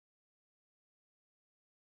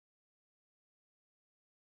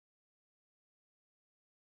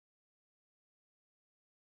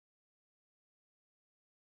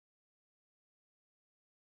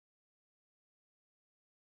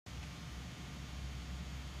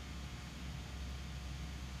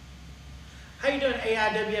How you doing,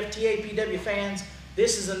 AIWF, TAPW fans?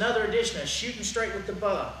 This is another edition of Shooting Straight with the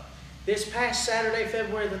Bug. This past Saturday,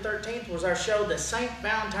 February the 13th, was our show, the St.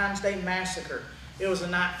 Valentine's Day Massacre. It was a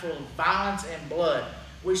night full of violence and blood.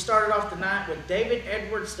 We started off the night with David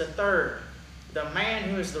Edwards III, the man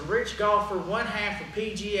who is the rich golfer, one half of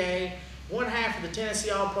PGA, one half of the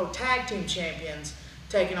Tennessee All-Pro Tag Team Champions,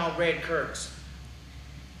 taking on Red Curtis.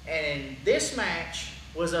 And in this match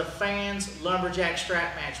was a fans lumberjack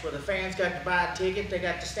strap match where the fans got to buy a ticket. They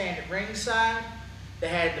got to stand at ringside. They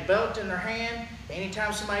had the belt in their hand.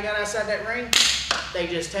 Anytime somebody got outside that ring, they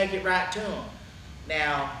just take it right to them.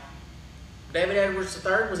 Now, David Edwards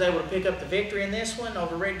III was able to pick up the victory in this one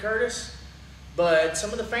over Red Curtis, but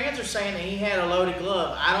some of the fans are saying that he had a loaded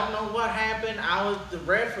glove. I don't know what happened. The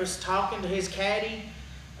ref was talking to his caddy,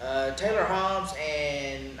 Taylor Hobbs,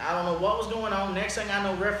 and I don't know what was going on. Next thing I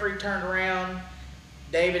know, referee turned around.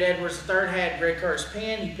 David Edwards III had Red Curtis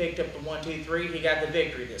pinned. He picked up the 1-2-3. He got the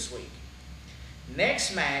victory this week.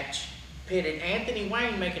 Next match pitted Anthony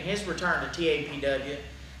Wayne, making his return to TAPW,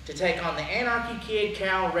 to take on the Anarchy Kid,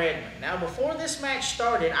 Cal Redmond. Now, before this match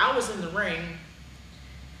started, I was in the ring,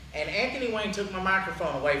 and Anthony Wayne took my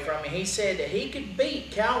microphone away from me. He said that he could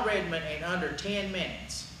beat Cal Redmond in under 10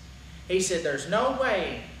 minutes. He said there's no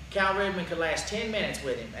way Cal Redmond could last 10 minutes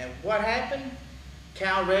with him. And what happened?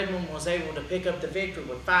 Cal Redmond was able to pick up the victory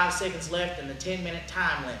with 5 seconds left in the 10-minute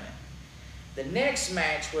time limit. The next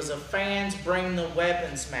match was a fans bring the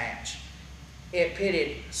weapons match. It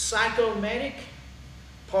pitted Psycho Medic,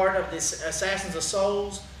 part of this Assassins of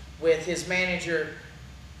Souls, with his manager,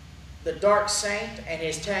 the Dark Saint, and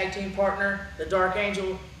his tag team partner, the Dark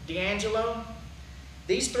Angel D'Angelo.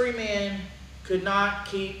 These three men could not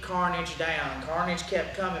keep Carnage down. Carnage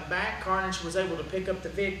kept coming back. Carnage was able to pick up the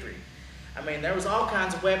victory. I mean, there was all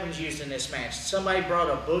kinds of weapons used in this match. Somebody brought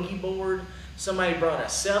a boogie board. Somebody brought a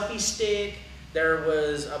selfie stick. There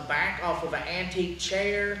was a back off of an antique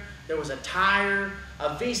chair. There was a tire,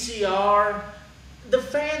 a VCR. The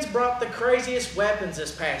fans brought the craziest weapons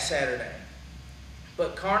this past Saturday.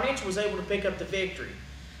 But Carnage was able to pick up the victory.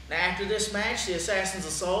 Now, after this match, the Assassins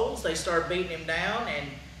of Souls, they started beating him down, and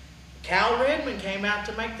Cal Redmond came out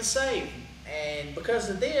to make the save. And because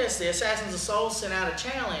of this, the Assassins of Souls sent out a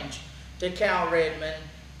challenge to Cal Redmond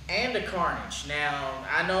and to Carnage. Now,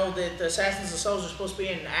 I know that the Assassins of Souls are supposed to be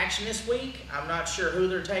in action this week. I'm not sure who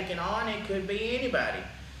they're taking on. It could be anybody.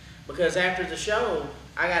 Because after the show,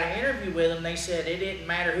 I got an interview with them. They said it didn't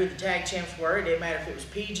matter who the tag champs were. It didn't matter if it was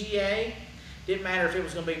PGA. It didn't matter if it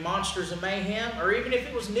was going to be Monsters of Mayhem, or even if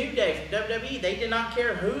it was New Day from WWE. They did not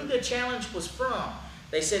care who the challenge was from.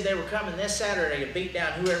 They said they were coming this Saturday to beat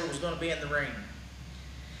down whoever was going to be in the ring.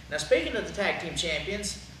 Now, speaking of the tag team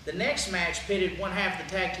champions, the next match pitted one half of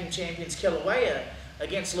the tag team champions, Kilauea,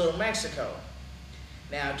 against Little Mexico.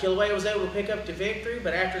 Now, Kilauea was able to pick up the victory,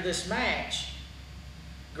 but after this match,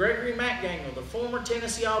 Gregory McDaniel, the former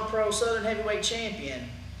Tennessee All-Pro Southern Heavyweight Champion,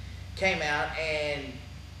 came out and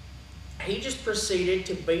he just proceeded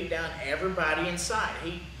to beat down everybody in sight.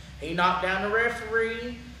 He knocked down the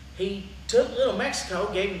referee. He took Little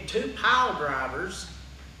Mexico, gave him 2 pile drivers.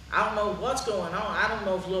 I don't know what's going on. I don't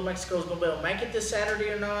know if Little Mexico's going to be able to make it this Saturday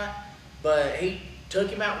or not, but he took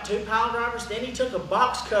him out with 2 pile drivers. Then he took a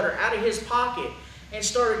box cutter out of his pocket and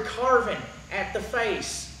started carving at the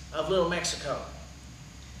face of Little Mexico.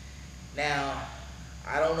 Now,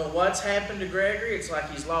 I don't know what's happened to Gregory. It's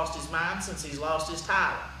like he's lost his mind since he's lost his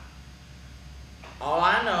title. All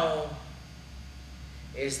I know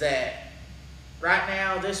is that right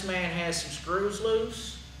now this man has some screws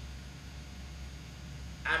loose.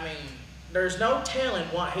 I mean, there's no telling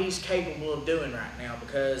what he's capable of doing right now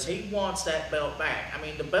because he wants that belt back. I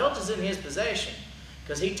mean, the belt is in his possession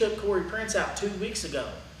because he took Corey Prince out 2 weeks ago.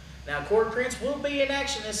 Now, Corey Prince will be in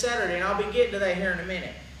action this Saturday, and I'll be getting to that here in a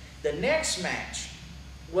minute. The next match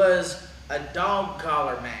was a dog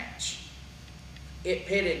collar match. It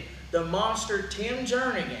pitted the monster Tim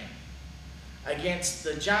Jernigan against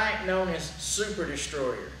the giant known as Super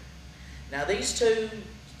Destroyer. Now, these two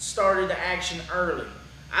started the action early.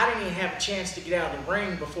 I didn't even have a chance to get out of the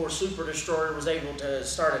ring before Super Destroyer was able to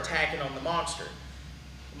start attacking on the Monster.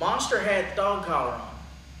 The Monster had the dog collar on.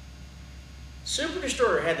 Super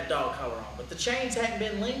Destroyer had the dog collar on, but the chains hadn't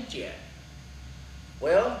been linked yet.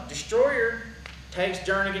 Well, Destroyer takes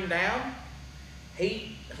Jernigan down.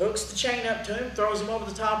 He hooks the chain up to him, throws him over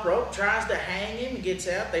the top rope, tries to hang him, gets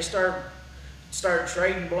out. They start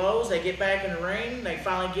trading blows. They get back in the ring. They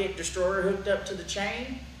finally get Destroyer hooked up to the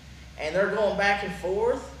chain. And they're going back and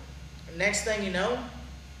forth. And next thing you know,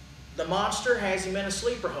 the Monster has him in a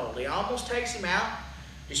sleeper hold. He almost takes him out.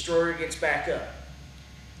 Destroyer gets back up.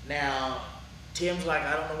 Now, Tim's like,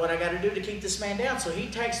 I don't know what I got to do to keep this man down. So he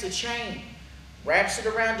takes the chain, wraps it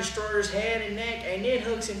around Destroyer's head and neck, and then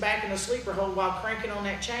hooks him back in the sleeper hold while cranking on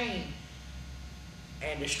that chain.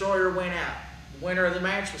 And Destroyer went out. The winner of the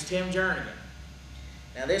match was Tim Jernigan.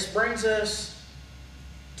 Now this brings us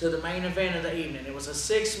to the main event of the evening. It was a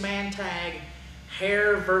 6-man tag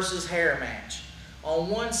hair versus hair match. On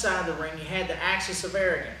one side of the ring, you had the Axis of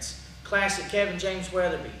Arrogance, classic Kevin James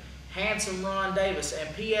Weatherby, handsome Ron Davis, and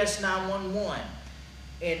PS 911.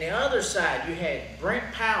 In the other side, you had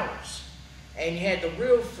Brent Powers, and you had the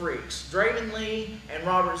Real Freaks, Draven Lee and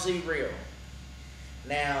Robert Z. Real.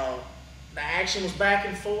 Now, the action was back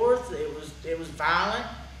and forth. It was violent.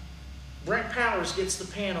 Brent Powers gets the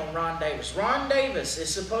pin on Ron Davis. Ron Davis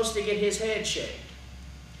is supposed to get his head shaved.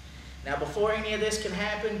 Now, before any of this can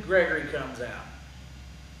happen, Gregory comes out.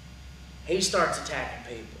 He starts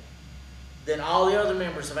attacking people. Then all the other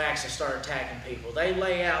members of Axis start attacking people. They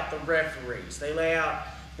lay out the referees. They lay out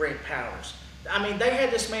Brent Powers. I mean, they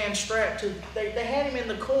had this man strapped to, they had him in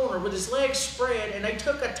the corner with his legs spread, and they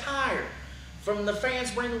took a tire from the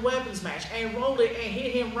Fans Bring the Weapons match and rolled it and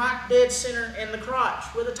hit him right dead center in the crotch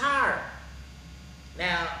with a tire.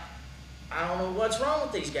 Now, I don't know what's wrong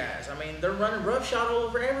with these guys. I mean, they're running roughshod all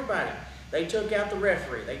over everybody. They took out the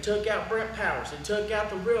referee. They took out Brent Powers. They took out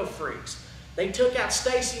the Real Freaks. They took out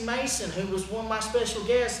Stacy Mason, who was one of my special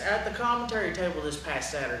guests at the commentary table this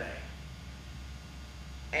past Saturday.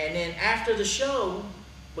 And then after the show,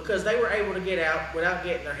 because they were able to get out without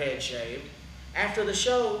getting their head shaved, after the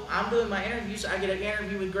show, I'm doing my interviews. I get an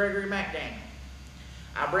interview with Gregory McDaniel.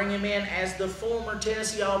 I bring him in as the former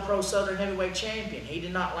Tennessee All-Pro Southern Heavyweight Champion. He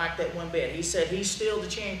did not like that one bit. He said he's still the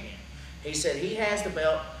champion. He said he has the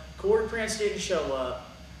belt. Corey Prince didn't show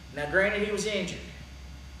up. Now, granted, he was injured.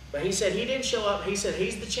 But he said he didn't show up. He said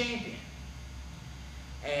he's the champion.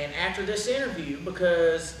 And after this interview,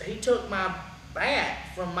 because he took my bat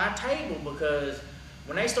from my table, because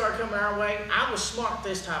when they started coming our way, I was smart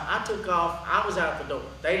this time. I took off. I was out the door.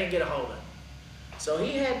 They didn't get a hold of me. So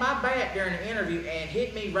he had my bat during the interview and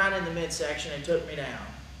hit me right in the midsection and took me down.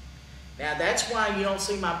 Now, that's why you don't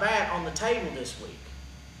see my bat on the table this week.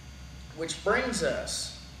 Which brings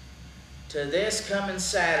us to this coming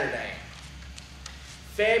Saturday,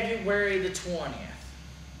 February the 20th.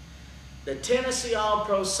 The Tennessee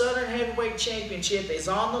All-Pro Southern Heavyweight Championship is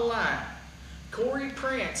on the line. Corey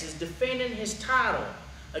Prince is defending his title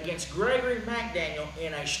against Gregory McDaniel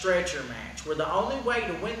in a stretcher match, where the only way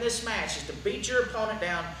to win this match is to beat your opponent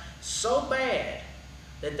down so bad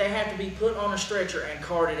that they have to be put on a stretcher and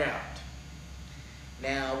carted out.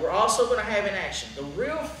 Now, we're also going to have in action the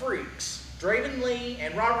Real Freaks, Draven Lee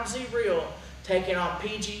and Robert Z. Real, taking on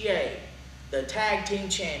PGA, the tag team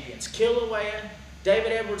champions, Kilauea,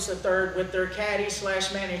 David Edwards III with their caddy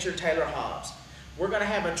 / manager Taylor Hobbs. We're going to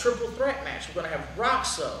have a triple threat match. We're going to have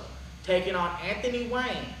Roxo taking on Anthony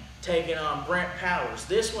Wayne, taking on Brent Powers.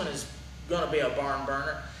 This one is going to be a barn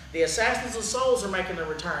burner. The Assassins of Souls are making their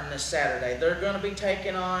return this Saturday. They're going to be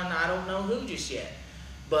taking on, I don't know who just yet,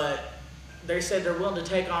 but they said they're willing to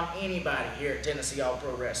take on anybody here at Tennessee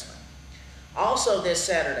All-Pro Wrestling. Also this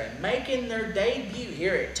Saturday, making their debut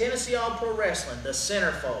here at Tennessee All-Pro Wrestling, the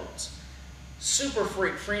Centerfolds, Super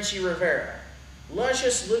Freak Frenchie Rivera,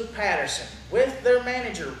 Luscious Luke Patterson, with their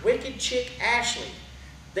manager, Wicked Chick Ashley.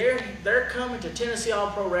 They're coming to Tennessee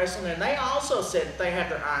All-Pro Wrestling, and they also said that they have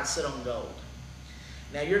their eyes set on gold.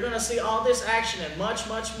 Now, you're going to see all this action and much,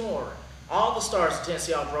 much more. All the stars of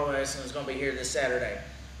Tennessee All-Pro Wrestling is going to be here this Saturday.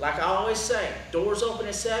 Like I always say, doors open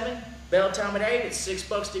at 7, bell time at 8. It's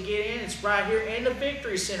 $6 to get in. It's right here in the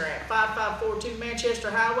Victory Center at 5542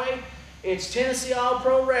 Manchester Highway. It's Tennessee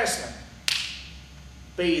All-Pro Wrestling.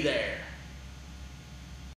 Be there.